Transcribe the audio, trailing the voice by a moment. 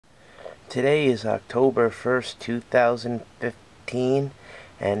Today is October 1st, 2015,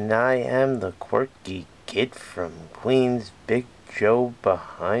 and I am the quirky kid from Queens, Big Joe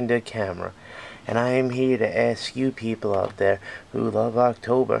behind the camera. And I am here to ask you people out there who love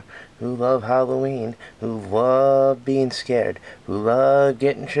October, who love Halloween, who love being scared, who love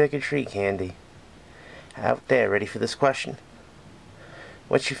getting trick-or-treat candy. Out there, ready for this question?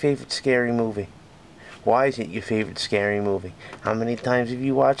 What's your favorite scary movie? Why is it your favorite scary movie? How many times have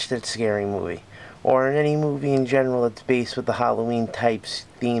you watched that scary movie? Or in any movie in general that's based with the Halloween types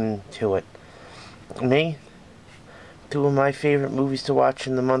theme to it? Me? Two of my favorite movies to watch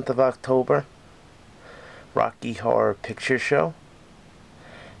in the month of October: Rocky Horror Picture Show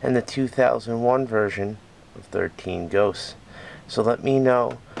and the 2001 version of 13 Ghosts. So let me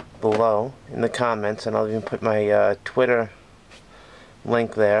know below in the comments, and I'll even put my Twitter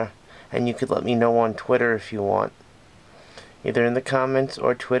link there. And you could let me know on Twitter if you want. Either in the comments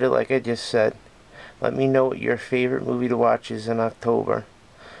or Twitter, like I just said. Let me know what your favorite movie to watch is in October.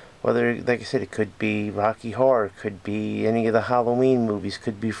 Whether, like I said, it could be Rocky Horror, could be any of the Halloween movies,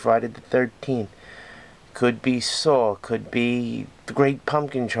 could be Friday the 13th, could be Saw, could be The Great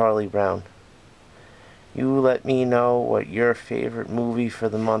Pumpkin, Charlie Brown. You let me know what your favorite movie for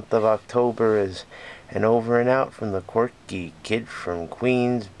the month of October is. And over and out from the quirky kid from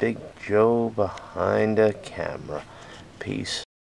Queens, Big Joe behind the camera. Peace.